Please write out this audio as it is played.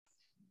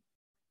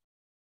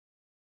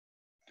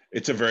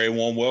It's a very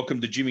warm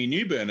welcome to Jimmy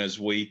Newburn as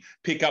we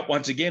pick up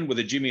once again with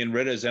the Jimmy and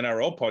Redders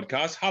NRL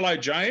podcast. Hello,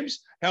 James.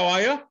 How are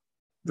you?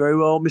 Very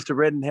well, Mr.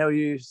 Redden. How are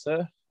you,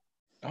 sir?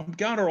 I'm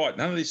going all right.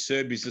 None of this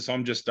Sir business.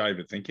 I'm just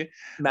David, thank you.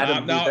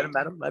 Madam,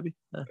 madam, maybe?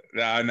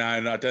 No,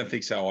 I don't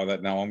think so either.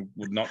 No, I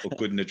would not look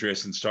good in a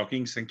dress and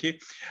stockings, thank you.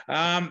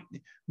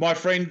 My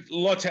friend,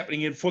 lots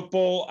happening in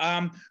football.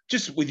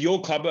 Just with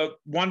your club, a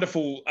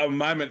wonderful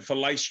moment for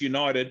Lace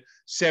United,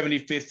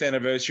 75th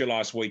anniversary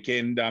last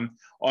weekend.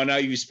 I know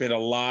you spent a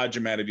large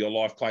amount of your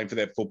life playing for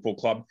that football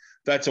club.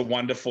 That's a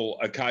wonderful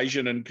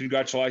occasion, and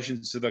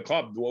congratulations to the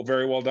club. Well,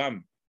 very well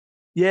done.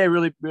 Yeah,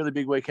 really, really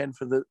big weekend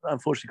for the.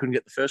 Unfortunately, couldn't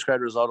get the first grade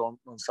result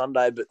on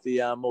Sunday, but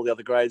the all the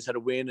other grades had a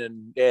win,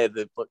 and yeah,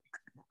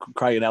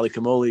 Craig and Ali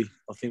Kamali,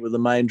 I think, were the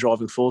main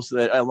driving force of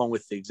that, along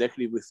with the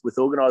executive with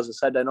organisers.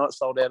 Saturday night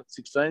sold out at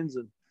 16s,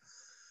 and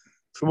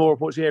from all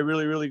reports, yeah,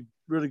 really, really,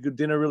 really good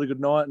dinner, really good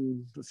night,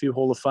 and a few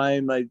Hall of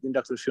Fame. They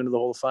inducted a few into the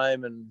Hall of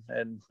Fame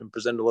and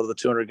presented a lot of the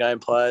 200 game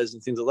players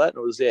and things like that.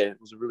 And it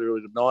was a really,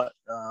 really good night,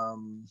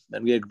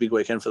 and yeah, a big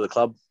weekend for the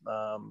club.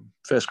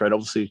 First grade,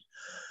 obviously,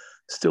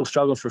 still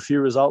struggling for a few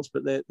results,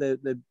 but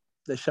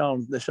they're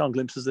showing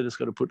glimpses. They just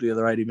got to put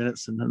together 80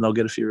 minutes and they'll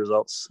get a few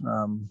results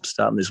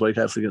starting this week,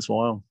 hopefully against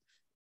Wyong.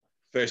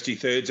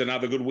 33rds,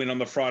 another good win on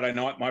the Friday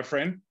night, my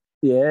friend.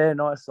 Yeah,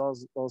 nice. I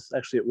was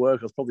actually at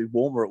work. I was probably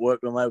warmer at work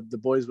than the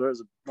boys were. It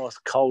was a nice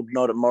cold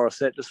night at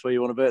Morisset, just where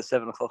you want to be at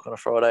 7 o'clock on a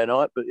Friday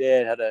night. But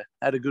yeah,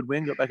 had a good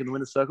win. Got back in the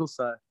winner's circle.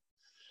 So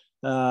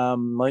I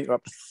think we're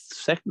up to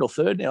second or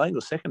third now. I think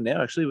we're second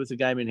now actually with the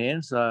game in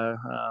hand. So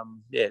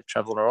yeah,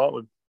 travelling all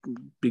right.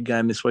 Big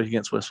game this week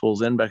against West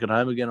Wallsend back at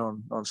home again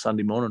on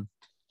Sunday morning.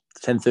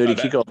 10:30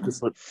 kickoff.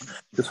 Just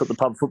what the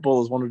pub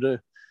footballers want to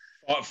do.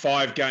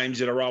 5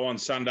 games in a row on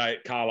Sunday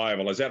at Carl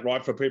Oval. Is that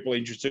right for people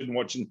interested in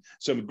watching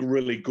some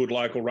really good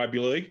local rugby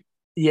league?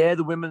 Yeah,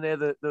 the women there,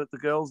 the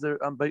girls, they're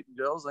unbeaten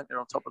girls. I think they're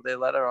on top of their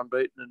ladder,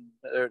 unbeaten, and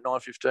they're at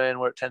 9:15.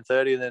 We're at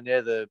 10:30, and then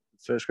yeah, the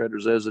first grade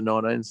reserves are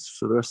 19s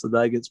for the rest of the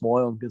day against the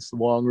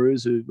Wyong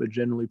Roos, who are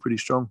generally pretty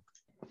strong.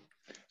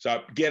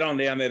 So get on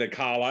down there to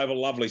Carl Oval,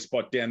 lovely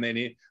spot down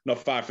there, not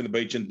far from the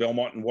beach in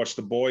Belmont, and watch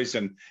the boys.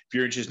 And if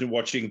you're interested in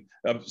watching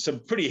some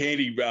pretty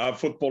handy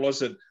footballers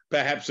that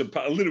perhaps are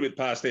a little bit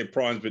past their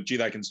primes, but gee,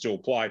 they can still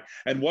play.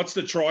 And what's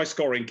the try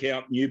scoring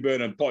count,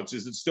 Newburn and Potts?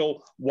 Is it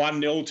still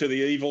 1-0 to the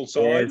evil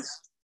side? Yeah,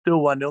 it's still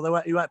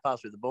 1-0. He won't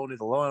pass with the ball near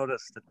the line. I'll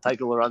just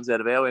take all the runs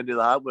out of our end, do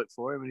the hard work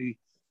for him, and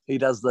he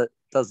does the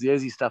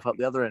easy stuff up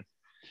the other end.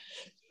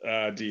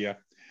 Oh, dear.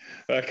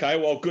 Okay,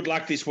 well, good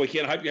luck this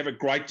weekend. I hope you have a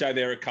great day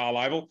there at Carl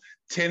Oval.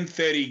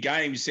 10:30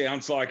 game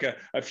sounds like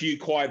a few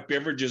quiet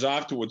beverages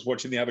afterwards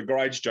watching the other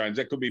grades, Jones.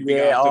 That could be a big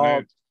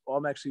afternoon.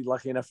 I'm actually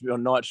lucky enough to be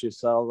on night shift,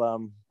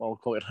 so I'll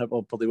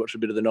probably watch a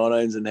bit of the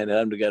 19s and head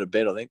home to go to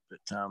bed, I think. But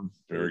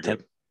very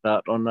good.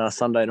 Start on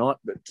Sunday night.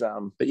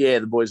 But yeah,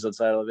 the boys, I'd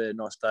say, will have a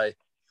nice day.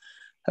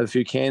 Have a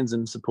few cans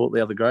and support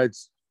the other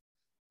grades.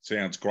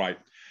 Sounds great.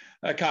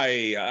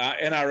 Okay,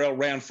 NRL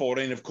round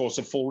 14, of course,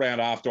 a full round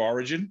after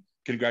Origin.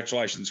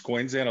 Congratulations,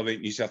 Queensland. I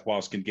think New South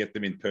Wales can get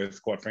them in Perth,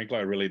 quite frankly.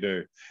 I really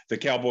do. The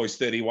Cowboys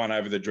 31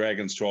 over the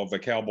Dragons 12. The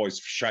Cowboys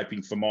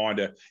shaping for mind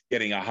of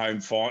getting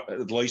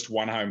at least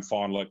one home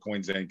final at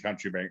Queensland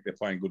Country Bank. They're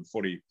playing good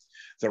footy.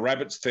 The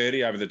Rabbits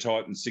 30 over the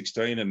Titans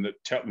 16. And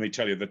let me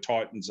tell you, the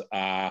Titans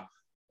are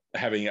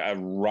having a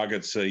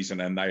rugged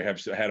season and they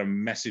have had a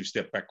massive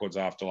step backwards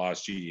after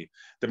last year.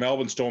 The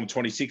Melbourne Storm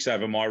 26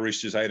 over my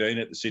Roosters 18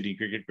 at the Sydney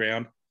Cricket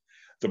Ground.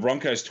 The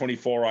Broncos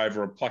 24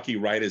 over a plucky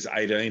Raiders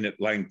 18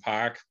 at Lang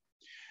Park.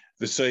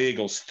 The Sea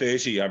Eagles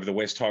 30 over the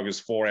West Tigers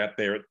 4 out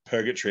there at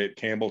Purgatory at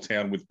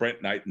Campbelltown with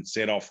Brent Nathan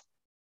set off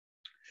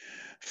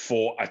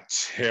for a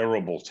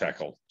terrible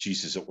tackle.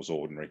 Jesus, it was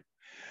ordinary.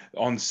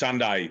 On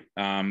Sunday,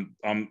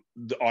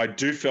 I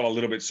do feel a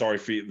little bit sorry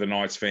for the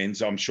Knights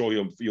fans. I'm sure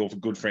your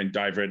good friend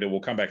Dave Redder will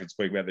come back and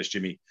speak about this,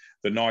 Jimmy.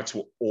 The Knights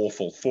were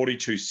awful.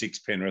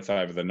 42-6 Penrith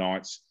over the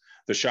Knights.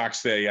 The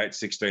Sharks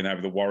 38-16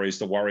 over the Warriors.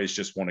 The Warriors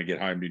just want to get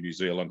home to New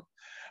Zealand.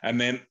 And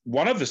then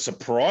one of the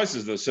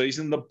surprises of the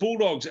season, the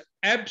Bulldogs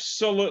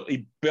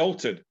absolutely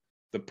belted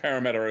the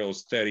Parramatta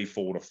Eels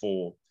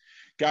 34-4.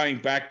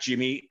 Going back,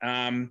 Jimmy,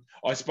 I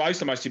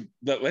suppose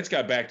let's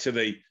go back to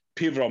the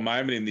pivotal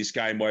moment in this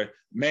game where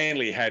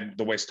Manly had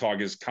the West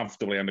Tigers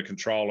comfortably under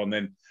control, and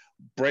then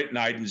Brent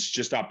Naden's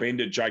just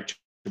upended Jake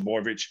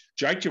Trbojevic.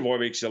 Jake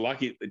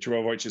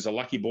Trbojevic is a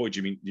lucky boy,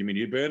 Jimmy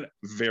Newburn.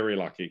 Very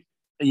lucky.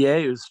 Yeah,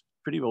 he was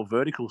pretty well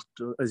vertical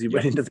as he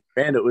went into the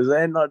ground. It was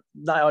there.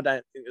 I don't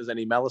think there was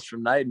any malice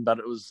from Naden, but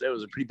it was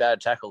a pretty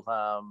bad tackle.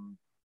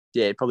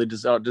 He probably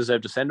deserved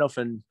a send off,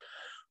 and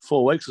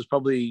 4 weeks was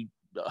probably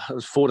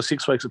 4 to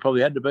 6 weeks. It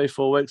probably had to be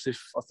 4 weeks.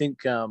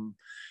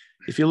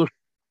 If you look,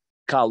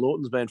 Carl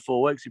Lawton's been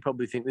 4 weeks. You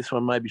probably think this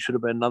one maybe should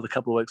have been another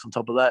couple of weeks on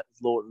top of that.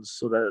 Lawton's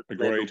sort of a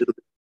little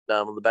bit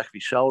on the back of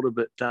his shoulder,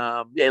 but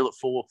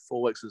 4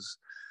 weeks is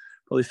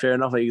probably fair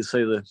enough. You can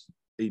see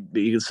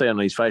you can see on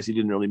his face he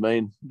didn't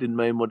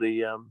mean what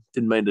he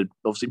didn't mean to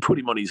obviously put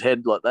him on his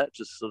head like that,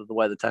 just sort of the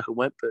way the tackle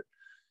went. But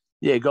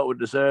yeah, got what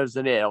it deserves,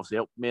 and yeah, obviously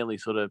helped Manly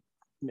sort of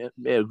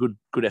yeah,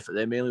 good effort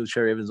there. Manly with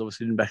Cherry Evans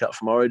obviously didn't back up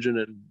from Origin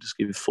and just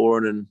give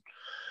Foran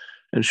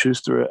and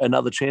Schuster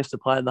another chance to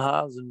play in the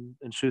halves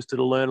and Schuster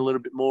to learn a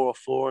little bit more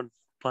off Foran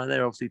playing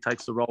there. Obviously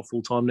takes the role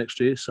full time next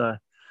year. So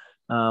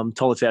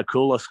Tolutau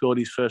Kula scored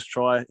his first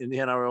try in the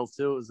NRL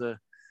too. It was a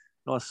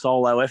nice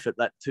solo effort,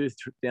 that too,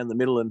 down the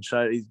middle, and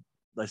showed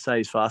they say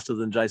he's faster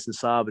than Jason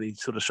Saab, and he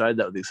sort of showed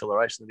that with the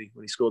acceleration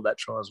when he scored that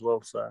try as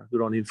well. So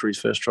good on him for his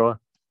first try.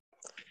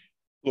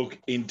 Look,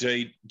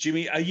 indeed.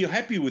 Jimmy, are you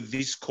happy with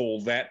this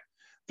call that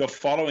the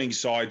following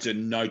sides are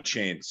no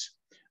chance?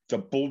 The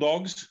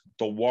Bulldogs,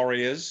 the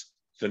Warriors,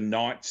 the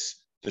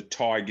Knights, the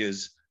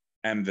Tigers,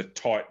 and the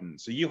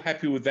Titans. Are you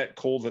happy with that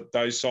call that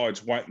those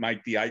sides won't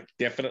make the 8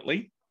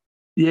 definitely?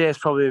 Yeah, it's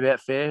probably about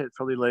fair. It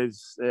probably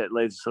leaves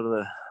sort of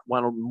the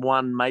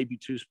one, maybe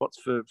 2 spots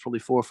for probably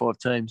 4 or 5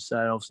 teams. So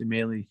obviously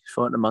Manly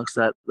fighting amongst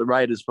that. The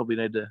Raiders probably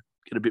need to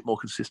get a bit more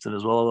consistent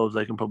as well. Otherwise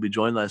they can probably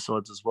join those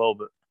sides as well.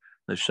 But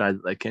they've shown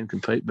that they can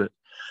compete. But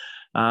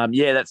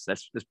yeah, that's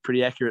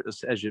pretty accurate.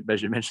 As you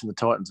mentioned, the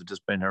Titans have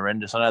just been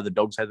horrendous. I know the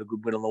Dogs had a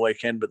good win on the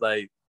weekend,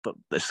 but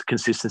this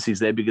consistency is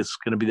going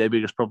to be their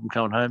biggest problem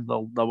coming home.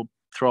 They'll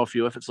throw a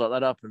few efforts like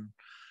that up and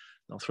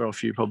they'll throw a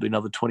few, probably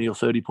another 20 or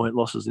 30 point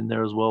losses in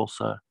there as well.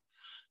 So,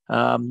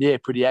 yeah,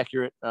 pretty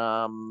accurate.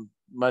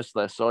 Most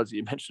of those sides that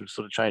you mentioned have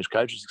sort of changed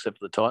coaches, except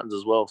for the Titans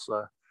as well.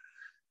 So,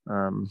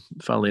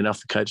 funnily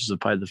enough, the coaches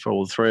have paid for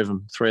all 3 of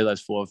them. 3 of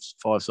those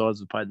 5 sides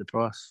have paid the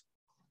price.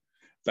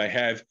 They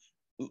have.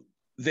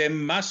 There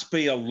must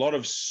be a lot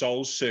of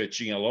soul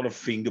searching, a lot of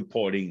finger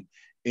pointing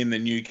in the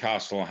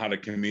Newcastle and Hunter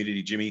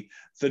community, Jimmy.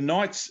 The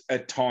Knights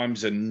at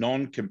times are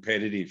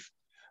non-competitive.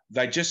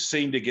 They just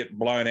seem to get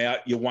blown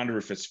out. You wonder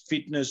if it's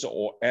fitness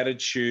or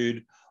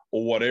attitude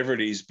or whatever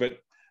it is. But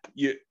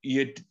your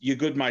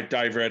good mate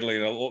Dave Radley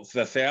and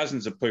the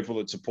thousands of people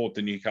that support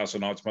the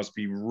Newcastle Knights must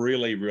be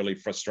really, really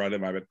frustrated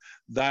at the moment.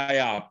 They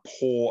are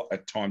poor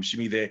at times,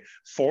 Jimmy. Their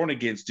for and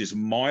against is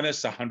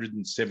minus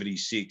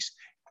 176.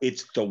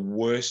 It's the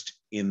worst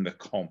in the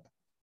comp.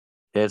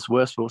 Yeah, it's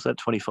worse. What's that?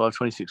 25,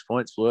 26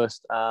 points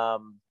worst.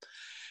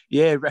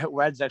 Yeah,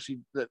 Rad's actually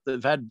had a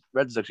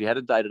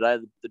day today.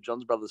 The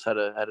Johns brothers had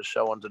a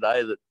show on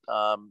today that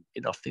I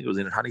think it was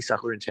in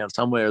Honeysuckle in town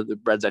somewhere that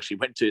Rad's actually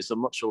went to. So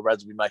I'm not sure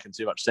Rad's will be making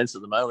too much sense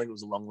at the moment. I think it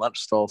was a long lunch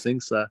style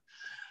thing. So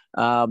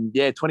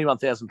yeah,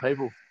 21,000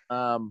 people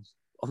on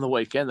the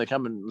weekend. They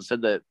come and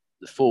said that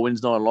 4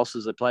 wins, 9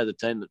 losses. They play the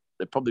team that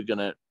they're probably going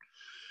to.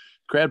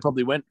 Crowd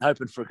probably went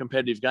hoping for a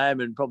competitive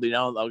game and probably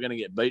knowing they were going to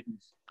get beaten,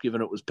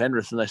 given it was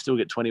Penrith, and they still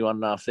get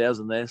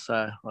 21,500 there.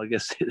 So I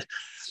guess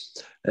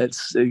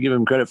it's give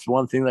them credit for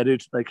one thing they do.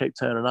 They keep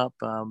turning up.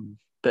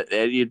 But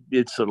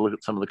you'd sort of look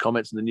at some of the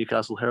comments in the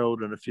Newcastle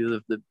Herald and a few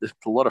of there's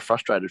a lot of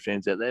frustrated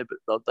fans out there,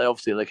 but they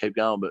obviously keep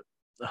going. But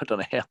I don't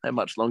know how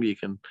much longer you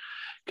can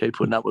keep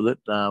putting up with it.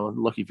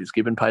 Lucky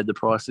Fitzgibbon paid the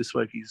price this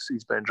week.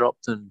 He's been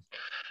dropped, and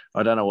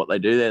I don't know what they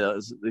do there.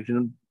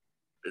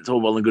 It's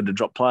all well and good to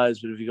drop players,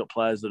 but if you've got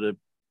players that are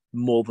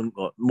more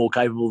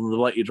capable than the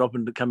bloke you're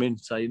dropping to come in,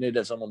 so you need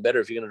to have someone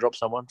better if you're going to drop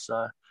someone.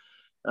 So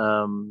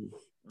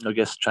I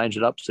guess change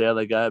it up, see how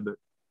they go. But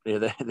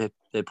yeah,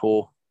 they're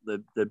poor. They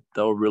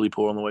were really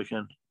poor on the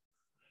weekend.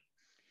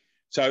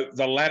 So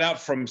the ladder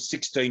from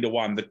 16 to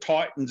 1. The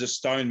Titans are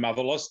stone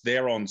motherless.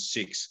 They're on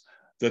 6.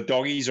 The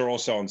Doggies are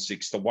also on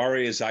 6. The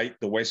Warriors 8.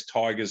 The West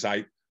Tigers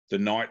 8. The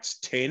Knights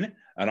 10.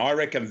 And I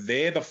reckon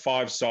they're the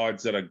 5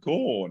 sides that are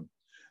gone.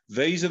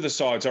 These are the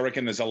sides. I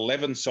reckon there's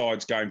 11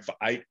 sides going for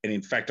 8. And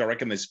in fact, I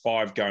reckon there's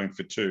 5 going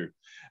for 2.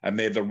 And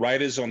they're the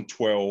Raiders on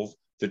 12,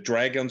 the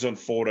Dragons on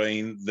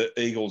 14, the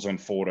Eagles on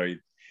 14.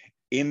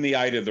 In the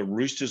 8 are the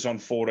Roosters on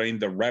 14,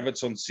 the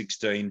Rabbits on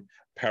 16,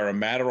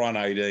 Parramatta on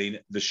 18,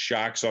 the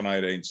Sharks on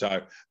 18.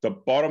 So the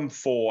bottom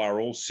 4 are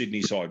all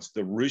Sydney sides,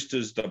 the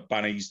Roosters, the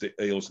Bunnies, the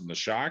Eels and the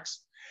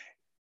Sharks.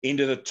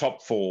 Into the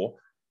top 4,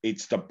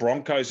 it's the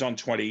Broncos on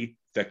 20,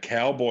 the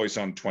Cowboys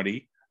on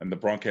 20, and the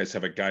Broncos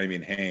have a game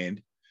in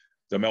hand.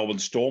 The Melbourne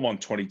Storm on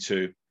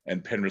 22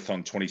 and Penrith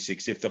on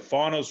 26. If the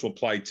finals were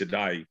played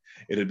today,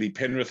 it'd be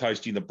Penrith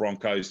hosting the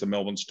Broncos, the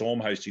Melbourne Storm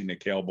hosting the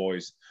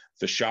Cowboys,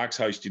 the Sharks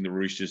hosting the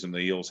Roosters, and the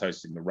Eels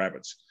hosting the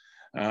Rabbits.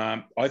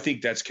 I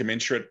think that's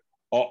commensurate.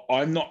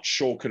 I'm not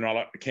sure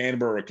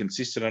Canberra are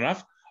consistent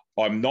enough.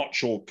 I'm not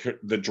sure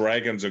the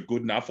Dragons are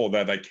good enough,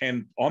 although they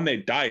can, on their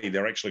day,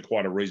 they're actually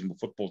quite a reasonable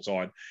football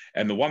side.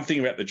 And the one thing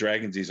about the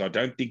Dragons is I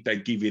don't think they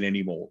give in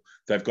anymore.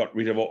 They've got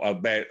rid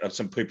of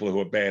some people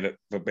who are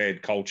for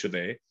bad culture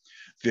there.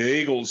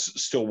 The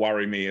Eagles still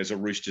worry me as a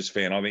Roosters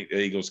fan. I think the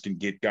Eagles can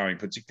get going,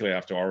 particularly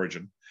after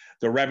Origin.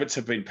 The Rabbits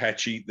have been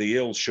patchy. The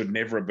Eels should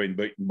never have been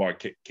beaten by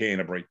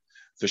Canterbury.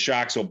 The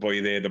Sharks will be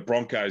there. The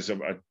Broncos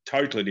are a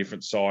totally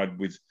different side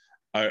with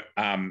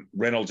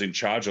Reynolds in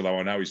charge, although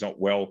I know he's not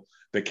well.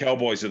 The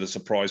Cowboys are the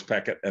surprise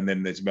packet, and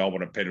then there's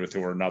Melbourne and Penrith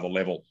who are another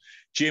level.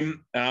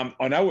 Jim,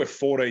 I know we're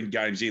 14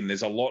 games in.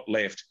 There's a lot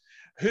left.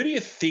 Who do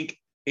you think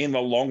in the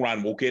long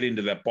run will get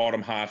into that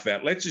bottom half of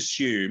that? Let's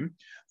assume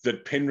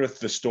that Penrith,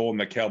 the Storm,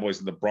 the Cowboys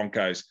and the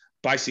Broncos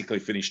basically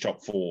finish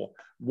top 4.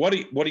 What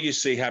do you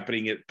see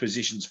happening at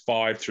positions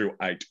 5 through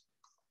 8?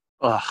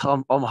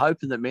 I'm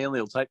hoping that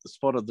Manly will take the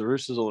spot of the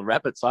Roosters or the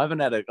Rabbits. I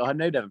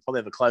need to probably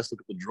have a close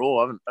look at the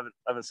draw. I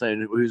haven't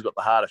seen who's got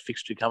the harder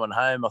fixture coming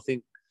home. I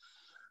think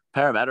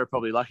Parramatta are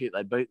probably lucky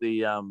that they beat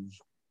the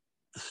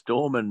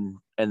Storm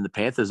and the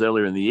Panthers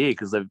earlier in the year,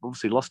 because they've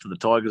obviously lost to the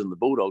Tigers and the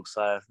Bulldogs.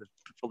 So they've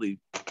probably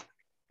got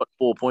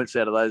 4 points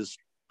out of those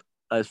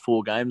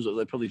 4 games.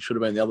 They probably should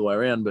have been the other way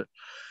around. But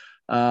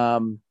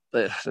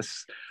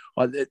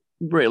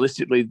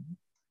realistically,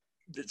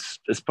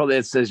 it's probably,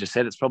 as you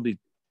said, it's probably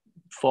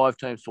 5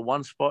 teams for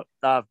 1 spot.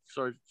 5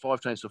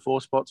 teams for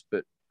 4 spots.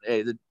 But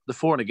the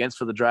for and against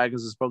for the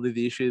Dragons is probably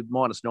the issue.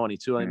 Minus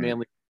 92. I think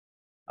Manly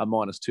are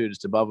 -2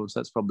 just above them. So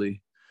that's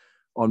probably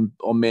on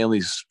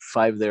Manly's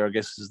favour there, I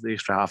guess, is the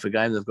extra half a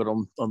game they've got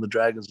on the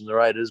Dragons and the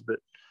Raiders. But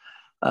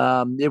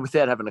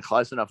without having a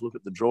close enough look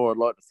at the draw, I'd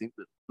like to think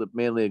that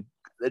Manly,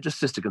 they're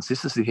just a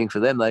consistency thing for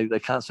them. They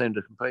can't seem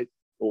to compete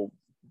or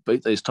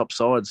beat these top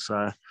sides.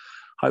 So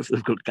hopefully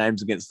they've got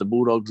games against the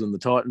Bulldogs and the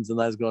Titans and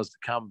those guys to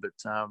come. But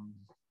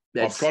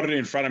I've got it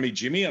in front of me,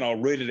 Jimmy, and I'll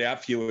read it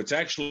out for you.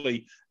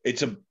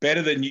 It's a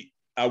better than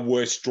a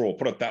worse draw,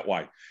 put it that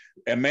way.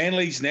 And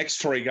Manly's next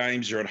 3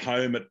 games are at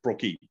home at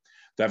Brookie.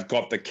 They've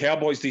got the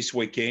Cowboys this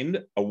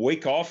weekend, a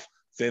week off,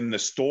 then the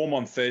Storm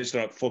on Thursday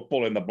Night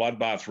Football in the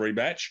Bloodbath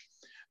rematch,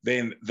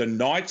 then the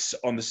Knights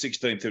on the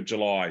 16th of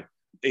July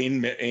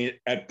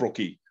at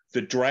Brookie,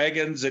 the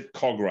Dragons at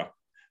Cogra,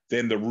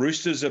 then the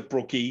Roosters at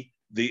Brookie,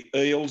 the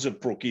Eels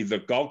at Brookie, the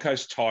Gold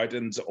Coast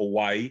Titans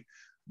away,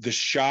 the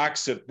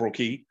Sharks at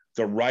Brookie,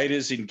 the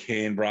Raiders in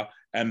Canberra,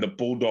 and the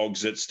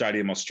Bulldogs at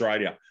Stadium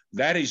Australia.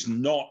 That is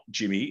not,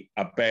 Jimmy,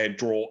 a bad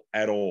draw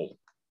at all.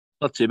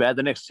 Not too bad.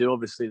 The next 2,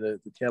 obviously, the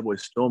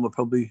Cowboys Storm are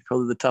probably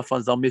the tough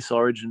ones. They'll miss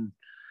Origin.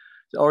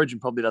 Origin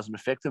probably doesn't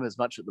affect them as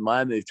much at the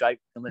moment. If Jake,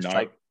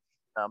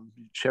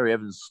 Cherry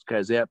Evans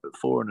goes out, but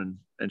Foran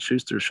and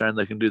Schuster have shown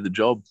they can do the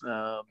job.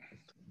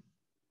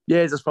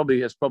 It's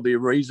probably a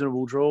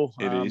reasonable draw.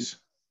 It is.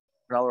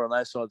 Cronulla on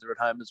those sides are at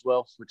home as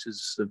well, which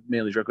is the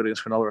Manly's record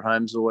against Cronulla at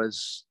home is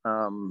always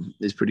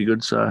is pretty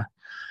good. So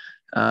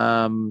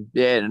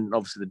and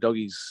obviously the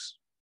doggies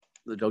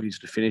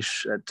to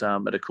finish at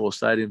Accor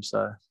Stadium.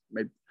 So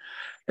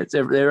it's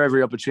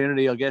every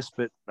opportunity, I guess.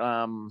 But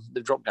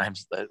they've dropped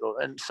games,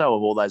 and so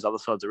have all those other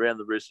sides around,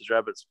 the Roosters,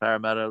 Rabbits,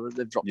 Parramatta.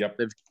 They've dropped. Yep.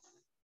 They've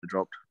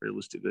dropped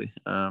realistically.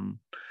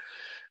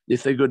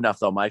 If they're good enough,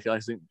 they'll make it. I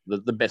think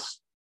the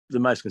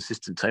most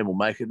consistent team will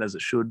make it, as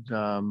it should.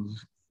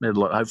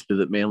 Hopefully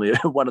that Manly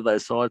are one of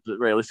those sides, but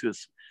realistically,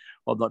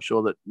 I'm not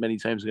sure that many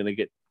teams are going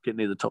to get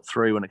near the top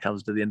 3 when it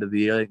comes to the end of the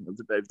year. I think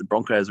the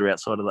Broncos are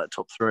outside of that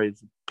top 3.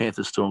 The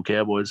Panthers, Storm,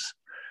 Cowboys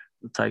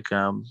take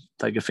a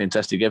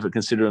fantastic effort,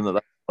 considering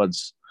that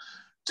odds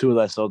 2 of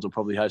those sides will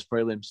probably host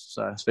prelims.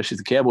 So especially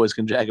if the Cowboys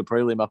can jag a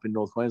prelim up in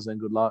North Queensland,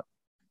 good luck.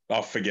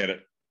 Oh, forget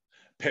it.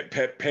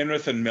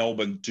 Penrith and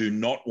Melbourne do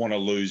not want to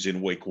lose in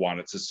week 1.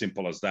 It's as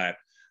simple as that,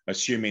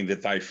 assuming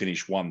that they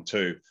finish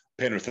 1-2.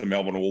 Penrith and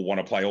Melbourne will want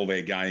to play all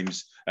their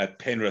games at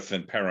Penrith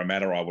and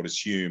Parramatta, I would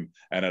assume,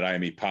 and at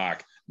Amy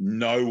Park.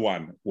 No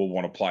one will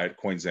want to play at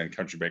Queensland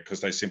Country Bet because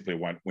they simply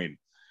won't win.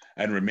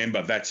 And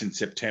remember, that's in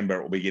September.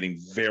 It will be getting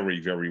very,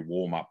 very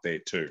warm up there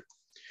too.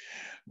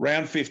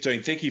 Round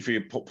 15, thank you for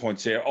your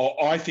points there.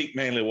 I think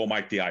Manly will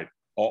make the 8.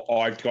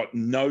 I've got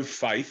no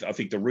faith. I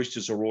think the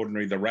Roosters are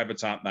ordinary. The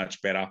Rabbits aren't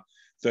much better.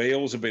 The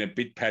Eels have been a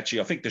bit patchy.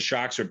 I think the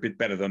Sharks are a bit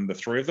better than the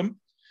 3 of them.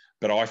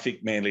 But I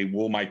think Manly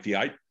will make the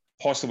 8.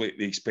 Possibly at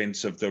the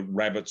expense of the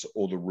Rabbits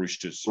or the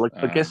Roosters. Well,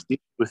 I guess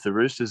with the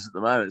Roosters at the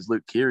moment is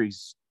Luke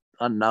Keary's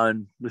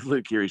unknown with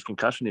Luke Keary's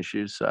concussion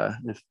issues. So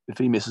if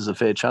he misses a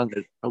fair chunk,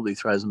 it probably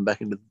throws him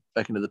back into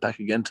the pack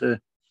again too.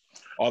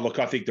 I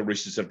think the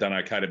Roosters have done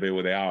okay to be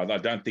where they are. I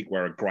don't think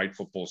we're a great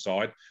football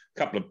side. A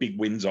couple of big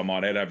wins I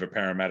might add over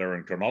Parramatta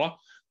and Cronulla.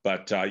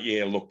 But,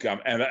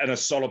 and a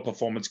solid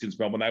performance against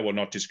Melbourne. They were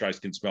not disgraced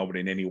against Melbourne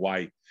in any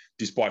way,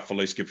 despite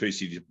Felice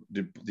Kafusi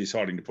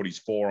deciding to put his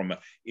forearm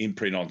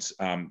imprint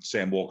on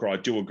Sam Walker. I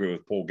do agree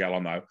with Paul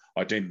Gallen, though.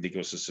 I didn't think it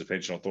was a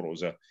suspension. I thought it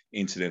was an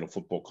incidental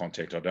football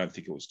contact. I don't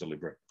think it was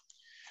deliberate.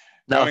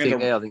 No,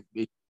 I think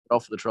he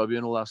off the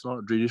tribunal last night,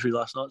 judiciary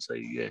last night. So,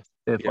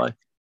 fair play.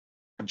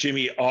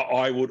 Jimmy,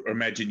 I would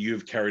imagine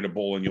you've carried a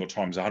ball in your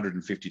times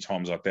 150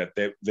 times like that.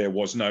 There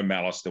was no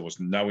malice. There was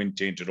no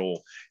intent at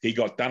all. He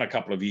got done a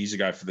couple of years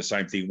ago for the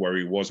same thing where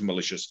he was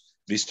malicious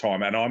this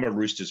time. And I'm a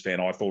Roosters fan.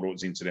 I thought it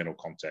was incidental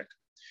contact.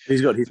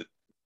 He's got his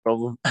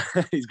problem.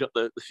 He's got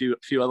the few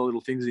other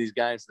little things in his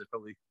game, so they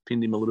probably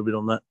pinned him a little bit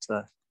on that.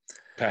 So.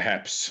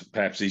 Perhaps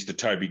he's the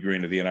Toby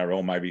Green of the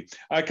NRL, maybe.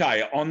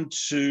 Okay, on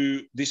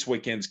to this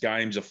weekend's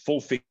games, a full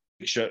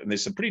fixture, and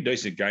there's some pretty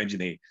decent games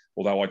in here,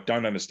 although I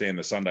don't understand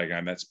the Sunday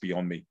game. That's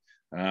beyond me.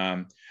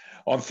 On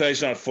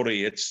Thursday night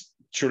footy, it's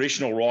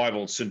traditional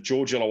rivals, St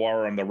George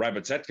Illawarra and the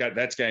Rabbits.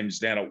 That game's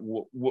down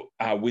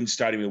at WIN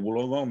Stadium in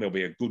Wollongong. There'll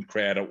be a good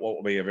crowd at what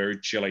will be a very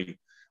chilly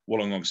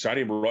Wollongong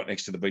Stadium, right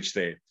next to the beach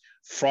there.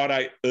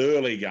 Friday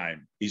early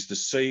game is the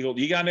Seagulls.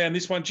 You going down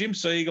this one, Jim?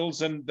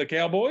 Seagulls and the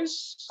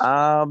Cowboys?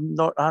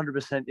 Not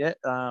 100% yet.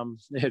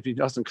 It'd be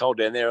nice and cold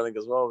down there, I think,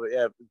 as well. But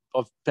yeah,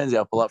 depends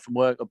how I pull up from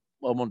work.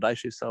 I'm on day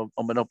shift, so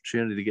I'm an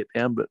opportunity to get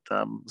down. But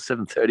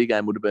 7:30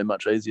 game would have been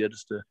much easier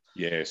just to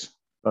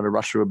try to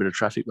rush through a bit of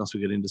traffic once we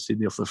get into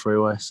Sydney off the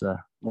freeway. So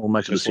we'll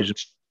make a decision.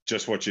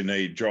 Just what you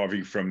need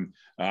driving from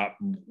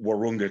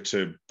Wahroonga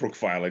to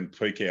Brookvale in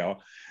peak hour.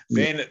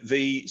 Then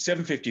the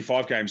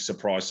 7:55 game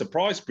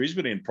surprise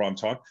Brisbane in prime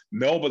time.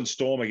 Melbourne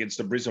Storm against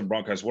the Brisbane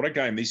Broncos. What a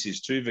game this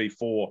is,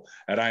 2v4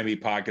 at Amy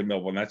Park in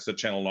Melbourne. That's the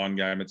Channel 9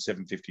 game at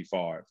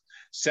 7:55.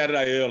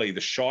 Saturday early,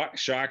 the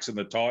Sharks and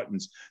the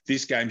Titans.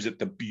 This game's at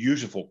the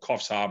beautiful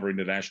Coffs Harbour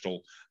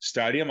International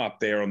Stadium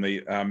up there on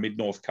the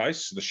mid-north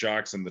coast, the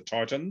Sharks and the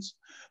Titans.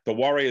 The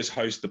Warriors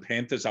host the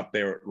Panthers up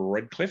there at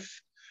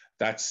Redcliffe.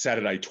 That's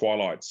Saturday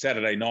twilight.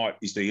 Saturday night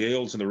is the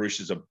Eels and the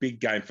Roosters, a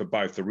big game for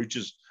both. The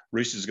Roosters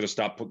are going to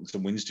start putting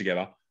some wins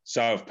together.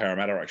 So have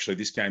Parramatta, actually.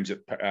 This game's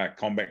at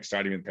Combank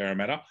Stadium in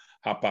Parramatta,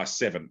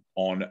 7:30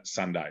 on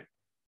Saturday.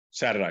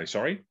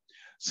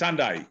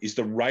 Sunday is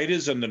the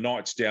Raiders and the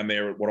Knights down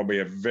there at what will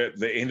be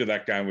the end of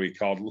that game will be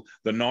called.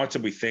 The Knights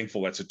will be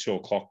thankful that's a 2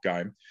 o'clock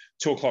game.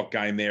 2 o'clock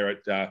game there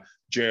at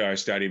GIO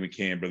Stadium in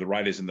Canberra, the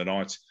Raiders and the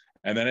Knights.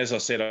 And then, as I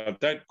said, I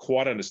don't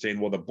quite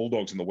understand why the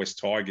Bulldogs and the West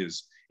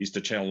Tigers is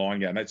the Channel 9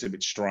 game. That's a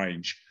bit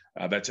strange.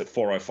 That's at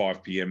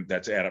 4:05 p.m.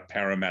 That's out at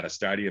Parramatta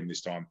Stadium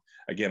this time.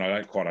 Again, I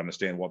don't quite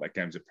understand why that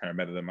game's at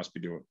Parramatta. There must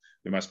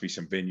be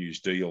some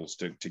venues deals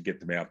to get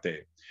them out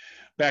there.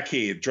 Back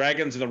here,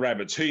 Dragons and the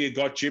Rabbits. Who you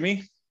got,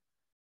 Jimmy?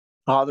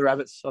 Oh, the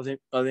Rabbits. I think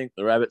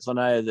the Rabbits. I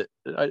know that.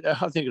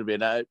 I think it'll be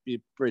a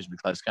reasonably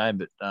close game,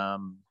 but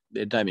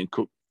Damien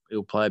Cook,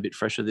 he'll play a bit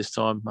fresher this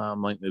time. I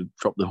think they've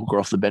dropped the hooker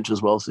off the bench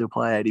as well, so he'll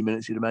play 80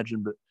 minutes, you'd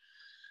imagine. But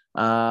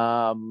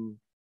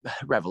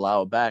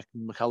Ravalawa back,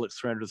 McCulloch's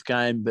 300th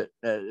game, but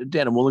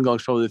down in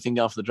Wollongong's probably the thing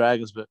after the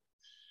Dragons, but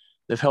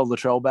they've held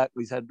Latrell back.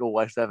 They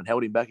haven't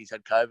held him back. He's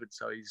had COVID,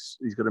 so he's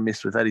got to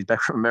miss with that. He's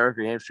back from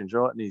America, hamstrings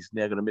right, and he's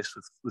now going to miss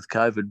with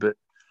COVID. But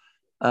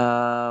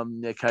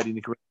Cody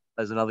Nicaragua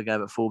has another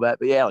game at fullback.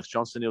 But Alex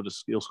Johnston,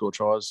 he'll score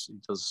tries.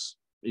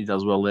 He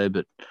does well there.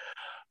 But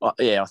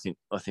I think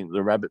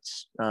the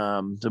Rabbits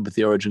with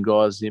the Origin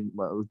guys,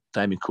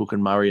 Damien Cook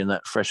and Murray, and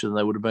that fresher than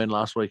they would have been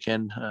last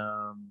weekend.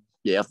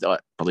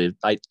 Probably an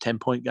 8 to 10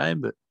 point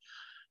game, but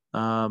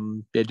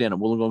down at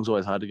Wollongong's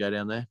always hard to go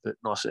down there. But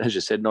nice, as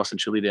you said, nice and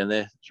chilly down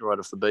there, right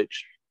off the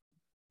beach.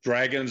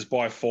 Dragons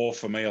by 4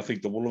 for me. I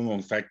think the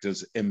Wollongong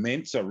factor's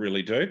immense. I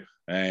really do.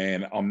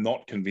 And I'm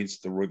not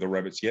convinced the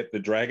Rabbits yet. The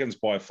Dragons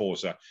by 4.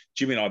 So,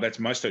 Jimmy and I, that's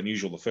most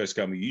unusual. The first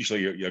game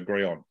usually you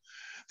agree on.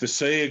 The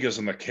Seagulls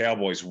and the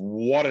Cowboys,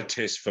 what a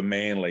test for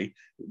Manly,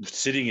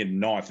 sitting in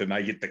ninth, and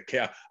they get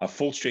a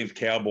full-strength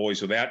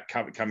Cowboys without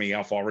coming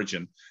off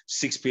Origin,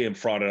 6 p.m.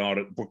 Friday night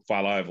at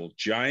Brookvale Oval.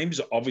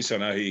 James, obviously I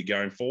know who you're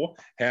going for.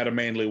 How do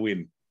Manly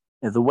win?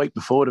 Yeah, the week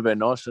before would have been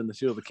nice, and a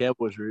few of the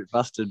Cowboys were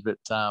busted, but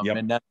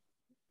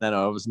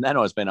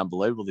Nano's been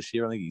unbelievable this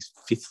year. I think he's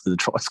 5th for the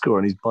try score,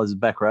 and he plays his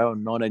back row,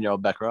 and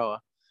 19-year-old back rower.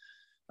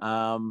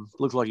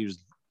 Looked like he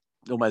was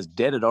almost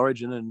dead at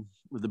Origin, and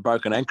with the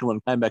broken ankle,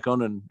 and came back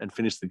on and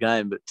finished the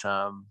game. But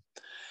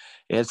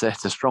it's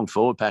a strong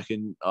forward pack.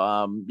 And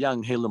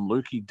young Helam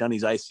Lukey done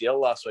his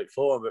ACL last week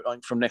for him, but I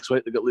think from next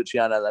week they've got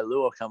Luciano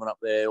Leilua coming up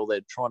there, or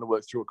they're trying to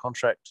work through a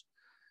contract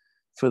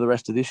for the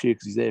rest of this year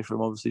because he's there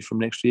from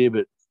next year.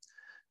 But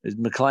there's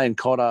McLean,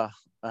 Cotter,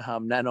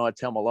 Nanai,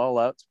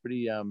 Taumalola. It's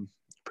pretty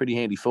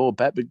handy forward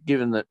pack. But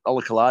given that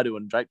Ola Kaladu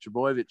and Jake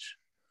Trbojevic,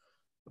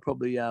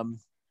 probably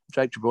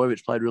Jake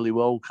Trbojevic played really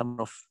well coming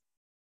off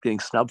getting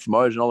snubbed from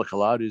Origin. Ola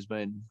Kaladu's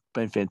been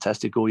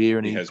fantastic all year,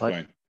 and he has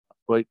played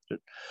week.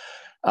 But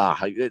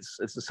it's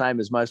the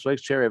same as most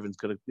weeks. Cherry Evans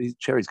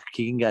Cherry's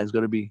kicking game's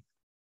got to be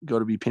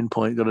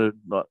pinpoint.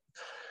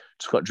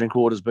 Scott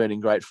Drinkwater's been in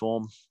great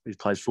form. He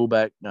plays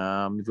fullback.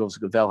 You've also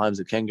got Val Holmes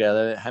that can go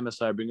there.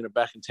 Hamaso bringing it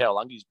back, and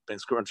Taulungi's been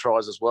scoring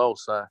tries as well.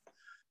 So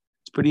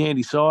it's a pretty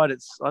handy side.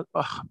 It's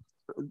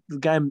the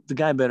game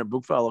being at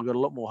Brookvale. I've got a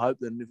lot more hope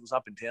than if it was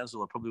up in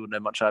Townsville. I probably wouldn't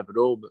have much hope at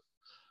all. But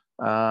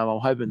I'm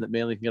hoping that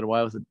Manly can get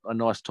away with a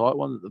nice tight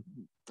one.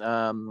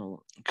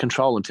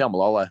 Control and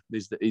Taumalola,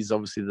 he's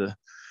obviously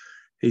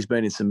he's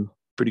been in some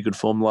pretty good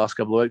form the last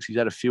couple of weeks. He's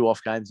had a few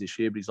off games this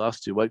year, but his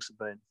last 2 weeks have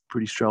been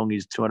pretty strong.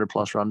 He's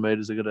 200+ run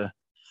meters. They've got to,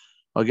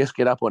 I guess,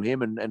 get up on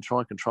him and try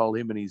and control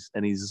him and his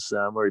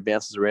where he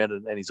bounces around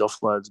and his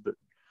offloads. But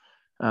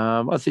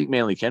I think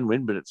Manly can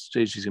win, but it's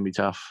going to be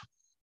tough.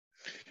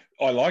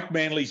 I like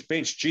Manly's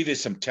bench. Gee,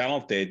 there's some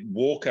talent there.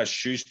 Walker,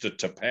 Schuster,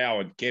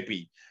 Tapau, and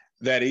Kepi.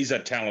 That is a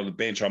talented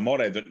bench. I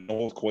might add that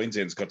North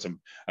Queensland's got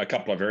a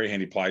couple of very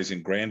handy players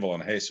in Granville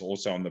and Hess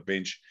also on the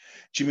bench.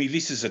 Jimmy,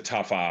 this is a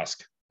tough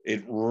ask.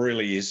 It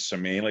really is for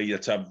Manly.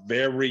 It's a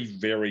very,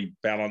 very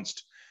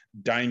balanced,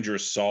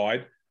 dangerous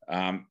side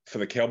for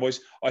the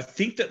Cowboys. I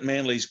think that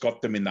Manly's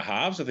got them in the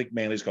halves. I think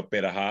Manly's got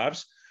better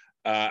halves.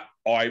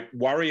 I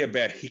worry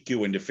about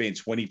Hiku in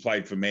defence. When he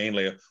played for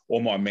Manly,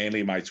 all my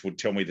Manly mates would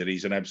tell me that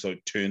he's an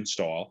absolute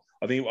turnstile.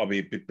 I think I'll be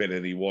a bit better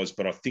than he was,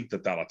 but I think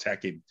that they'll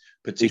attack him,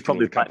 He's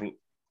particularly with a couple.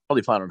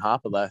 Probably playing on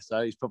Harper though,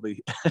 so he's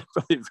probably a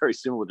very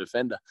similar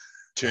defender.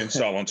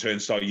 Turnstile on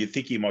turnstile. You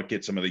think he might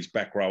get some of these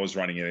back rowers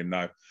running at him,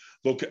 though.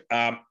 Look,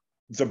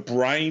 the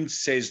brain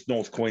says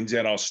North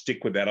Queensland. I'll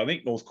stick with that. I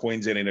think North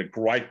Queensland in a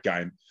great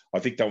game. I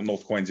think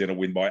North Queensland will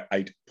win by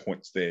 8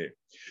 points there.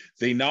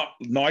 The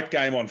night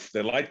game on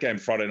the late game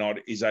Friday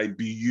night is a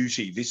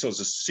beauty. This was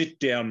a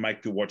sit-down,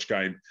 make-you-watch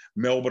game.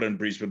 Melbourne and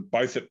Brisbane,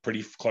 both at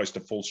pretty close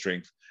to full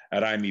strength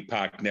at AAMI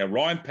Park. Now,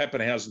 Ryan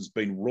Pappenhausen's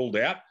been ruled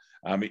out.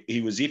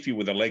 He was iffy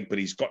with a leg, but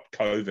he's got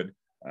COVID.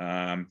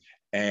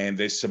 And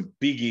there's some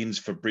big ins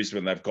for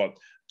Brisbane. They've got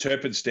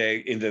Turpin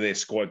Stagg into their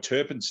squad.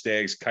 Turpin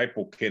Staggs,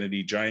 Capel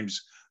Kennedy,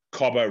 James,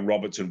 Cobbo,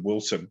 Roberts, and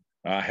Wilson.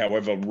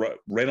 However,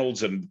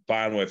 Reynolds and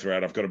Farnworth are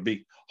out. I've got a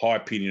big high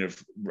opinion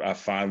of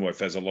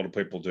Farnworth, as a lot of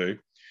people do.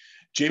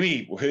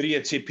 Jimmy, who do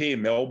you tip here,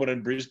 Melbourne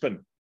and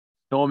Brisbane?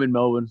 I'm in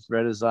Melbourne.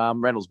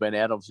 Reynolds been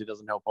out, obviously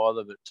doesn't help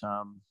either. But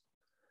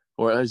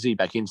or is he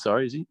back in?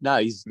 Sorry, is he? No,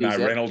 he's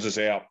Reynolds is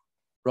out.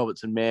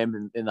 Roberts and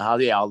Mam in the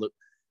hard. Yeah, look,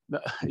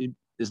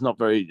 there's not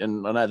very,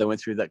 and I know they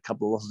went through that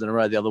couple of losses in a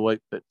row the other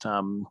week. But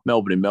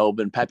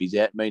Melbourne, Pappy's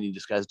out. Meany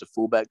just goes to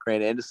fullback.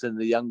 Grant Anderson,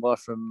 the young guy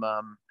from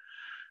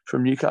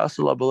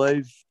Newcastle, I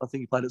believe. I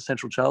think he played at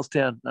Central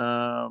Charlestown.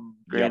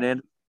 Grant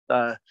Anderson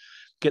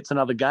gets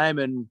another game,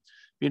 and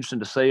be interesting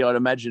to see. I'd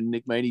imagine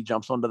Nick Meany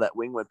jumps onto that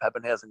wing when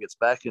Pappenhausen gets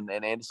back, and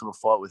Anderson will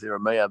fight with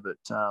Ieremia, but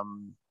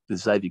with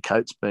Xavier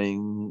Coates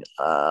being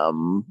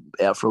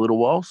out for a little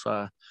while.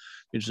 So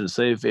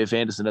interesting to see if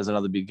Anderson has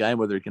another big game,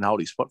 whether he can hold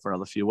his spot for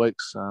another few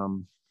weeks.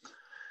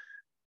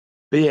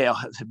 But yeah,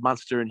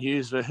 Munster and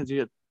Hughes.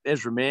 You got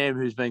Ezra Mam,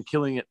 who's been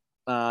killing it.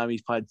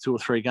 He's played 2 or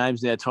 3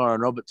 games now. Tyron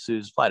Roberts,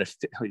 who's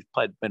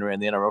been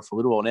around the NRL for a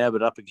little while now,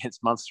 but up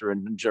against Munster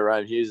and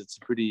Jerome Hughes, it's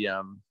a pretty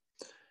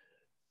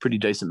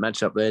decent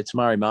matchup there.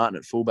 Tamari Martin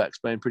at fullback's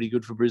been pretty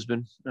good for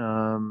Brisbane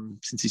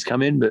since he's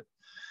come in, but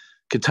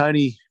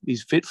Katoni,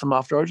 he's fit from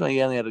after Origin.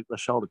 He only had a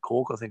shoulder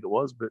cork, I think it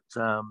was, but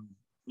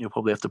you'll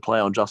probably have to play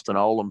on Justin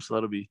Olam, so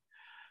that'll be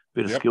a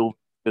bit of skill,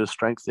 bit of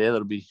strength there.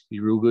 That'll be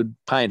real good.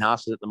 Payne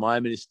Haas at the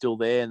moment is still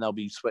there, and they'll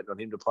be sweating on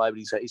him to play, but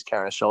he's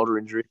carrying a shoulder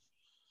injury.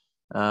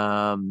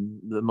 I'm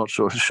not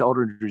sure.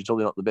 Shoulder injury is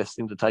probably not the best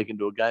thing to take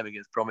into a game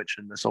against Bromwich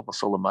and Sopa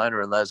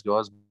Solomona and those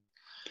guys.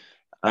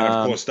 And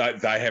of course, they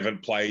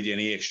haven't played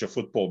any extra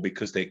football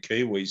because they're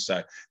Kiwis,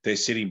 so they're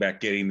sitting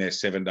back getting their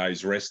 7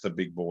 days rest, the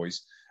big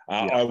boys.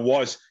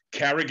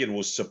 Carrigan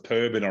was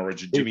superb in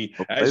Origin, Jimmy,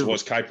 as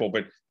was Capel,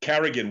 but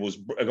Carrigan was,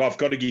 I've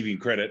got to give him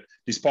credit,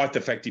 despite the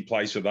fact he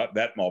plays for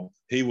that mob,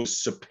 he was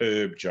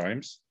superb,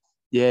 James.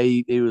 Yeah,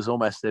 he was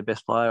almost their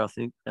best player, I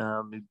think. He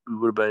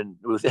would have been,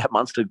 without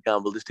Munster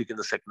going ballistic in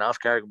the second half,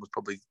 Carrigan was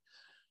probably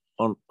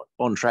on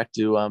track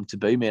to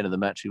be man of the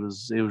match. He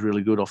was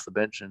really good off the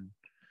bench. And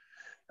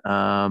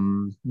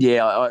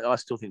I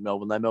still think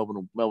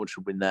Melbourne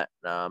should win that.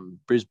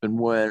 Brisbane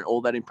weren't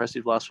all that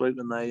impressive last week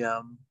when they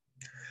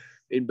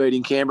in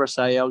beating Canberra,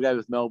 so I'll go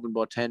with Melbourne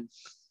by 10.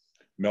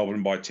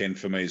 Melbourne by 10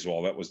 for me as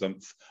well. That was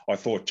I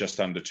thought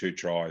just under 2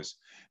 tries.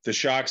 The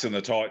Sharks and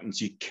the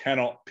Titans, you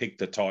cannot pick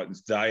the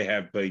Titans. They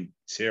have been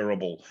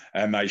terrible,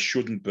 and they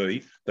shouldn't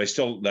be. They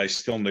still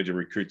need to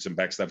recruit some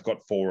backs. They've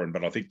got 4 in,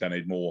 but I think they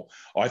need more.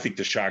 I think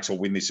the Sharks will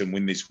win this and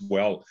win this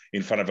well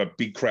in front of a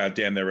big crowd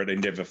down there at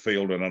Endeavour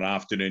Field in an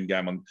afternoon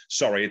game.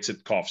 It's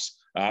at Coffs.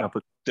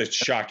 The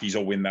Sharkies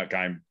will win that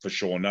game for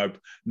sure. No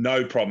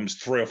problems.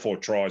 3 or 4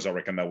 tries, I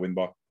reckon they'll win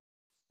by.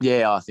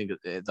 Yeah, I think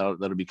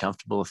that'll be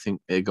comfortable. I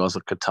think guys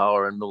like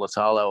Katoa and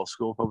Mulatalo will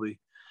score probably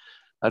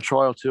a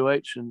try or 2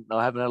 each. And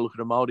I haven't had a look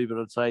at a Māori, but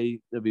I'd say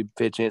there'll be a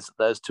fair chance that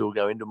those 2 will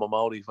go into my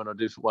Māori when I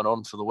do put one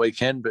on for the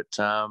weekend. But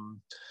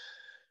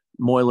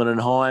Moylan and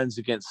Hines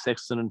against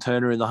Sexton and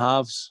Turner in the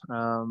halves.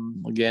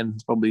 Again,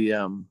 it's probably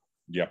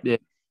the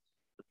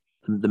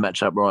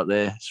matchup right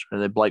there.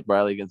 And then Blake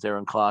Brayley against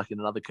Aaron Clark in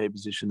another key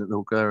position at the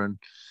hooker, and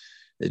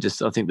I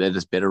think they're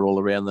just better all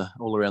around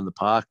the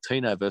park.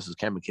 Tino versus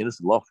Cam McInnes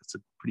at lock. It's a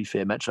pretty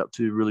fair matchup.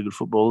 2 really good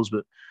footballers,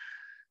 but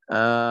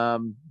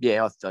I'm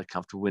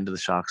comfortable win to the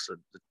Sharks.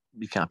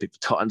 You can't pick the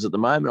Titans at the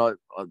moment.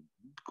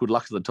 Good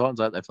luck to the Titans.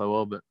 I hope they play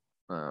well, but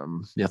I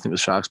think the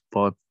Sharks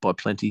by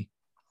plenty.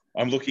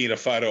 I'm looking at a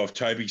photo of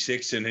Toby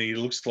Sexton, and he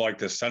looks like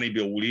the Sonny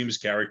Bill Williams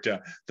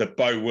character that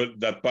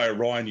Bo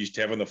Ryan used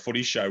to have on the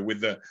Footy Show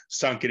with the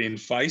sunken-in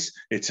face.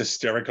 It's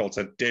hysterical. It's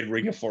a dead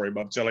ringer for him,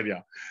 I'm telling you.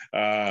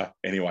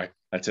 Anyway,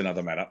 that's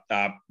another matter.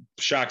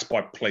 Sharks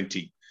by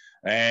plenty.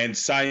 And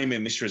same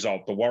in this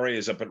result. The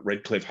Warriors up at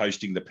Redcliffe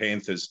hosting the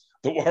Panthers.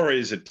 The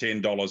Warriors at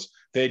 $10.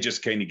 They're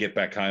just keen to get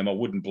back home. I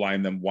wouldn't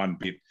blame them one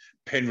bit.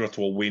 Penrith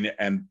will win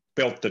and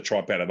belt the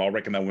tripe out of them. I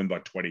reckon they'll win by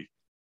 20.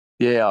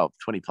 Yeah,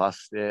 20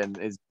 plus. Yeah, and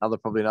there's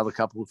probably another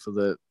couple for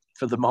the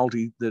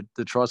multi, the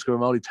try scorer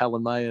multi,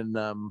 Talon May and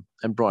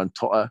Brian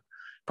Totter.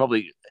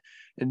 Probably,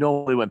 and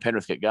normally when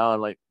Penrith get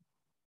going, like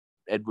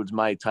Edwards,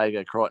 May,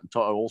 Tago, Crichton,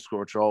 Totter all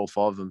score a try, all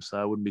 5 of them.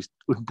 So I wouldn't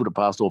put it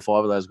past all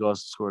 5 of those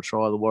guys to score a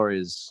try. The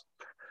Warriors,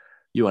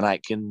 Ewan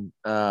Aitken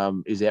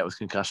is out with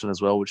concussion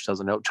as well, which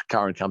doesn't help.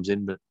 Curran comes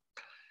in, but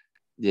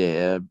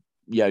yeah,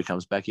 Yo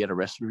comes back. He had a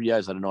rest.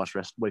 Yo's had a nice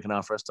week and a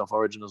half rest off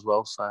Origin as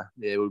well. So,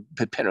 yeah,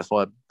 Penrith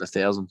by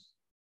 1,000.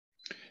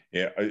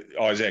 Yeah,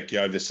 Isaac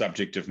Yo, the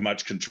subject of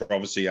much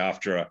controversy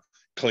after a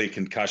clear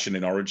concussion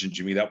in Origin,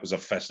 Jimmy. That was a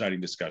fascinating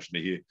discussion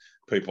to hear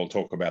people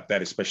talk about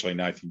that, especially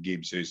Nathan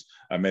Gibbs, who's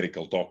a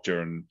medical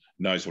doctor and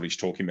knows what he's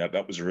talking about.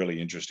 That was really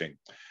interesting.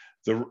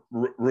 The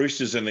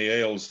Roosters and the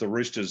Eels, the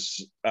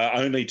Roosters are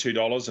only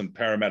 $2 and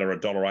Parramatta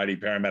 $1.80.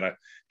 Parramatta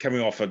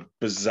coming off a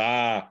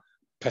bizarre,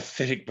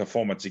 pathetic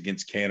performance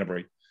against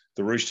Canterbury.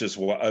 The Roosters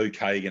were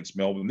okay against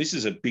Melbourne. This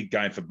is a big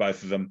game for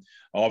both of them.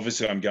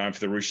 Obviously, I'm going for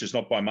the Roosters,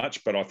 not by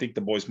much, but I think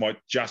the boys might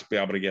just be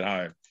able to get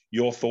home.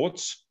 Your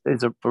thoughts? I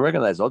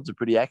reckon those odds are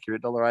pretty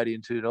accurate, $1.80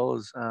 and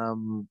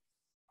 $2.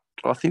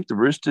 I think the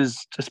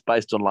Roosters, just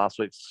based on last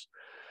week's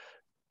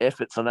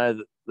efforts, I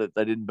know that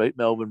they didn't beat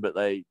Melbourne, but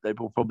they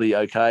were probably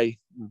okay.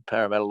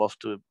 Parramatta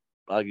lost to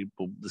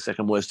arguably the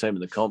second worst team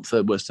in the comp,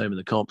 third worst team in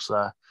the comp,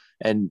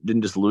 and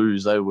didn't just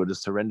lose. They were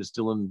just horrendous.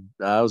 Dylan,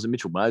 it was a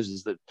Mitchell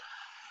Moses that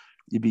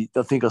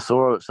I think I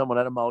saw someone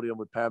had a multi on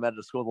with Parramatta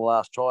to score the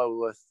last try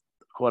worth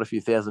quite a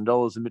few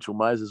 $1,000s, and Mitchell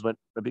Moses went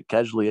a bit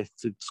casually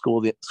to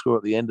score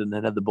at the end and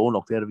then had the ball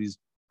knocked out of his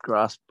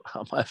grasp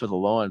over the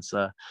line.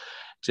 So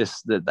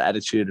just the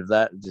attitude of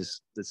that,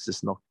 it's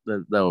just not. They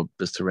were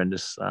just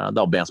horrendous.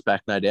 They'll bounce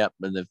back, no doubt.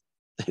 And they've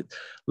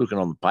looking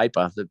on the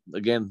paper,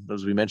 again,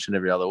 as we mentioned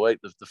every other week,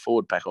 the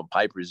forward pack on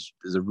paper is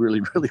a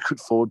really, really good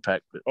forward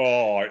pack. But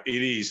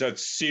it is.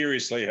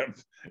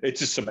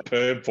 It's a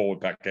superb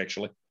forward pack,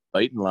 actually.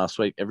 Beaten last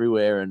week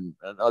everywhere, and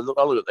I look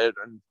at that,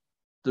 and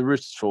the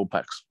Roosters forward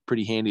pack's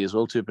pretty handy as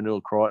well.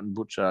 Tupanua, Crichton,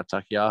 Butcher,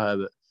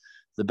 Takiaho, but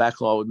the back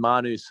line with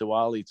Manu,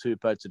 Suwali,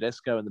 Tupou,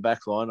 Tedesco in the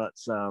back line,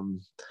 it's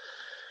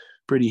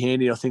pretty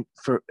handy. I think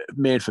for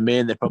man,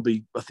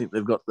 I think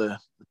they've got the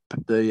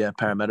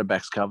Parramatta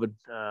backs covered.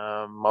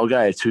 I'll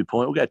go 2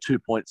 points. We'll go 2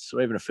 points,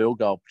 or even a field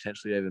goal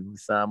potentially. Even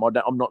with,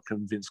 I'm not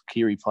convinced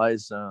Keary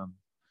plays.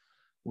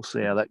 We'll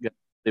see how that goes.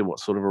 See what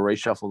sort of a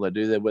reshuffle they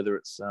do there. Whether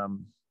it's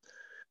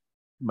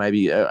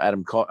maybe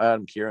Adam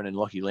Kieran and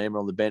Lockie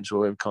Lambert on the bench,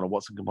 or Connor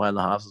Watson can play in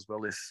the halves as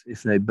well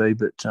if need be.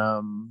 But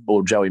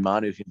or Joey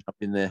Manu can jump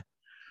in there.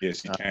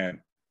 Yes, he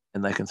can.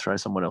 And they can throw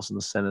someone else in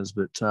the centres.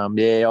 But,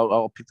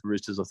 I'll pick the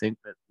Roosters, I think.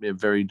 But,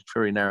 very,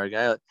 very narrow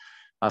game.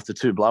 After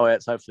 2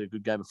 blowouts, hopefully a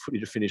good game of footy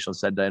to finish on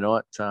Saturday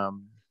night.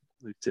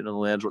 We're sitting on the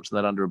lounge watching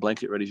that under a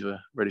blanket, ready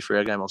for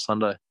our game on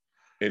Sunday.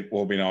 It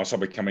will be nice. I'll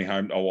be coming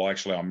home. Oh, well,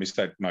 actually, I missed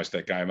most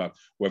of that game.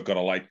 We've got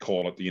a late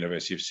call at the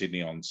University of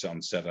Sydney on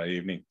Saturday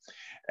evening.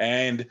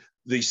 And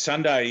the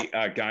Sunday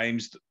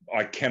games,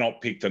 I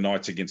cannot pick the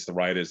Knights against the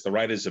Raiders. The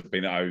Raiders have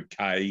been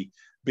okay.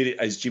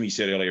 As Jimmy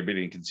said earlier, a bit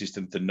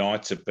inconsistent. The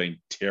Knights have been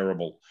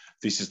terrible.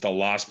 This is the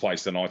last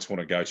place the Knights want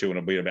to go to, and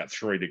it'll be about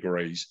 3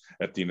 degrees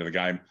at the end of the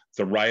game.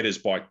 The Raiders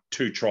by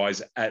 2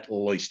 tries at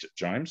least,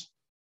 James.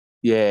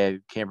 Yeah,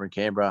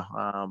 Canberra.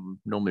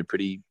 Normally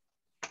pretty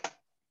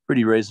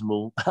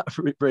reasonable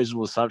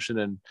assumption,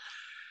 and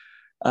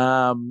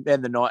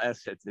the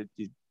Knights.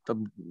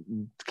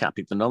 Can't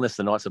pick them unless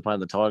the Knights are playing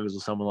the Tigers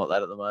or someone like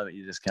that at the moment.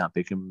 You just can't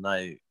pick them.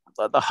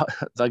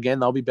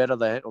 They'll be better.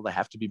 They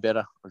have to be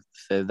better.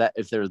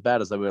 If they're as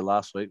bad as they were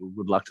last week,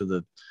 good luck to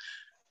the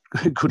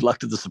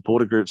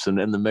supporter groups and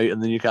the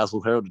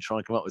Newcastle Herald to try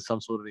and come up with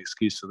some sort of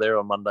excuse for there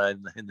on Monday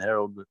in the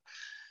Herald.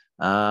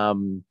 But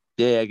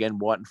again,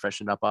 White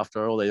freshened up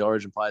after all the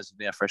Origin players have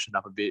now freshened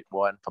up a bit.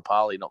 White and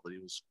Papali, not that he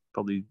was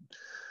probably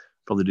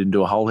didn't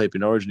do a whole heap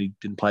in Origin. He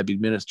didn't play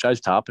big minutes. Joe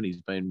Tarpany's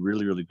been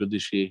really, really good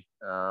this year,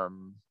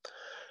 and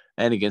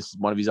against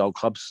one of his old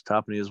clubs,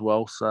 Tarpany as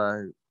well.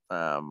 So.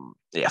 I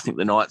think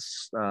the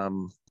Knights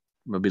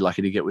will be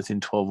lucky to get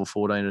within 12 or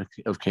 14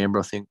 of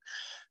Canberra. I think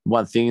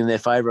one thing in their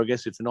favour, I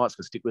guess, if the Knights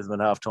can stick with them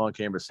at half time,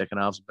 Canberra's second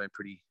halves have been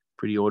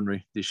pretty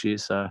ordinary this year.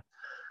 So if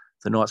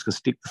the Knights can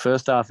stick the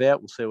first half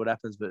out, we'll see what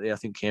happens. But I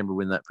think Canberra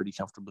win that pretty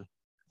comfortably.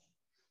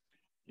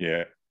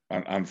 Yeah,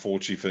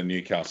 unfortunately for the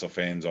Newcastle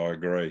fans, I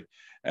agree.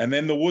 And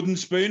then the Wooden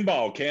Spoon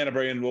Bowl,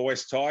 Canterbury and the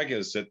West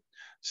Tigers at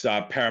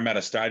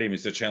Parramatta Stadium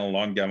is the Channel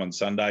 9 game on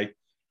Sunday.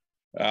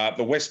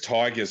 The West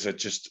Tigers are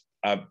just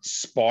a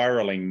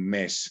spiralling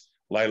mess.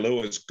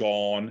 Leilua's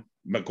gone,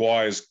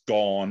 Maguire's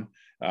gone,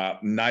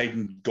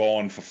 Naden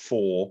gone for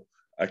 4.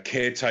 A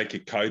caretaker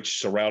coach,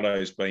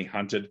 Serraldo, is being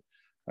hunted.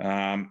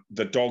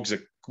 The Dogs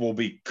will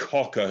be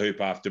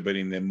cock-a-hoop after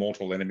beating their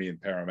mortal enemy in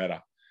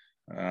Parramatta.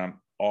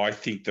 I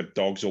think the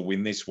Dogs will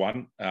win this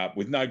one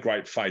with no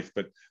great faith,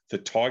 but the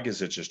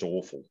Tigers are just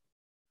awful.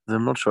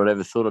 I'm not sure I'd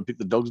ever thought I'd pick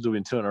the Dogs to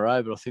win 2 in a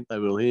row, but I think they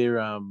will here.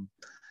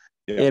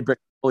 Brett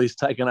He's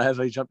taken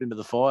over. He jumped into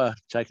the fire,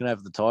 taken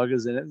over the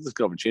Tigers, and it's a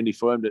good opportunity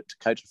for him to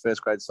coach a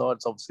first-grade side.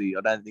 It's obviously,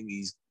 I don't think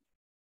he's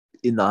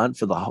in the hunt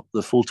for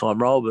the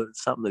full-time role, but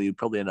it's something that he'll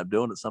probably end up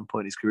doing at some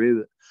point in his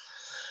career.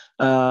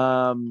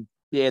 But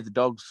the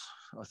Dogs.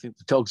 I think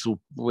the Dogs will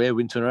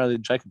win 2 in a row.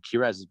 Jacob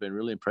Kiraz has been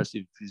really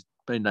impressive. He's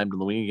been named on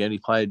the wing again.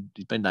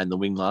 He's been named the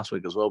wing last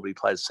week as well, but he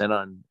plays centre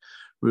and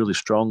really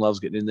strong. Loves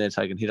getting in there,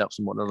 taking hit-ups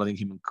and whatnot. I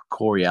think him and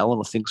Corey Allen,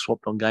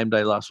 swapped on game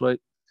day last week.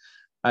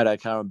 Ado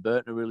Carr and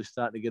Burton are really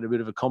starting to get a bit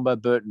of a combo.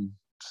 Burton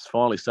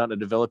finally starting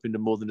to develop into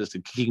more than just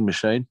a kicking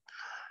machine.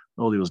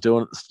 All he was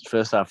doing at the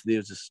first half of the year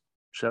was just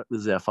show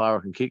this is how far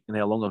I can kick and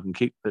how long I can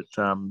kick. But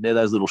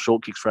those little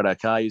short kicks for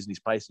Addo-Carr using his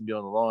pacing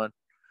beyond the line.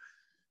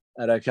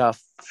 Addo-Carr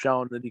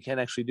showing that he can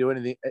actually do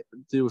anything,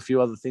 do a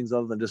few other things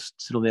other than just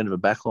sit on the end of a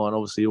back line.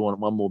 Obviously, you want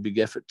one more big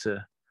effort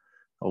to,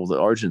 or the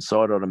Origin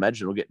side, I'd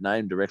imagine, will get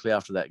named directly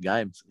after that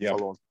game. Yep.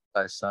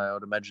 So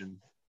I'd imagine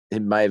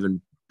it may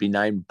even be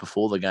named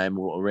before the game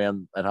or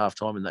around at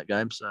halftime in that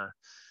game. So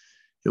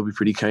he'll be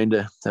pretty keen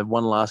to have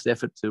one last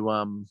effort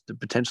to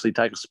potentially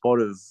take a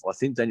spot of, I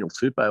think, Daniel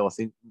Tupou. I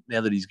think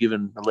now that he's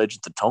given a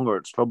legend to Tonga,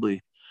 it's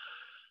probably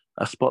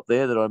a spot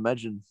there that I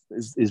imagine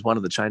is one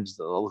of the changes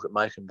that I'll look at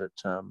making. But,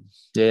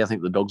 I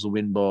think the Dogs will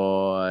win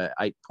by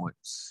 8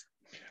 points.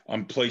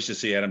 I'm pleased to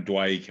see Adam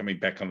Dwyer coming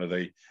back onto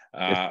the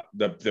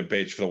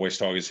bench for the West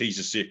Tigers.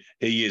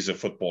 He is a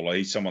footballer.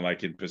 He's someone they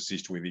can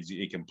persist with.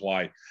 He can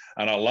play.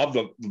 And I love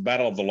the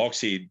battle of the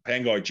locks here.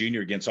 Pangai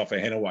Jr. against Offa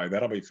Henaway.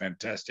 That'll be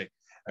fantastic.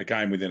 A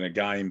game within a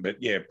game. But,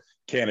 yeah,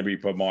 Canterbury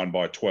put mine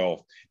by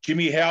 12.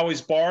 Jimmy, how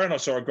is Byron? I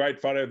saw a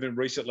great photo of him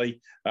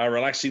recently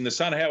relaxing the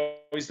sun. How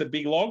is the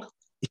big log?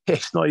 Yeah,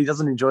 he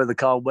doesn't enjoy the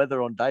cold weather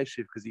on day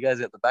shift because he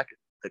goes out the back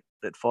at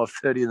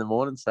 5:30 in the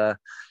morning. So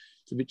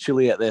it's a bit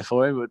chilly out there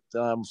for him,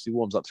 but he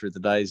warms up through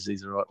the days.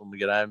 He's all right when we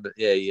get home. But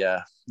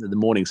yeah, the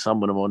morning sun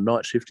when I'm on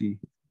night shift, he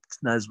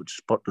knows which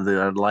spot to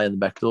lay in the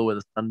back door where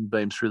the sun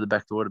beams through the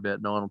back door at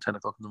about 9 or 10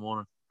 o'clock in the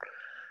morning.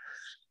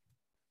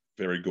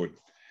 Very good.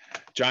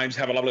 James,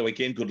 have a lovely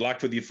weekend. Good luck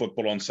with your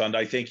football on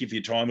Sunday. Thank you for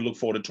your time. We look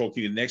forward to talking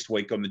to you next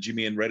week on the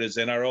Jimmy and Redders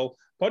NRL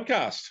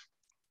podcast.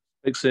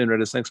 Thanks, soon,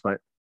 Redders. Thanks, mate.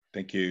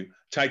 Thank you.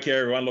 Take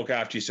care, everyone. Look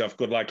after yourself.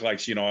 Good luck,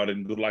 Lakes United,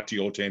 and good luck to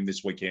your team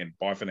this weekend.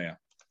 Bye for now.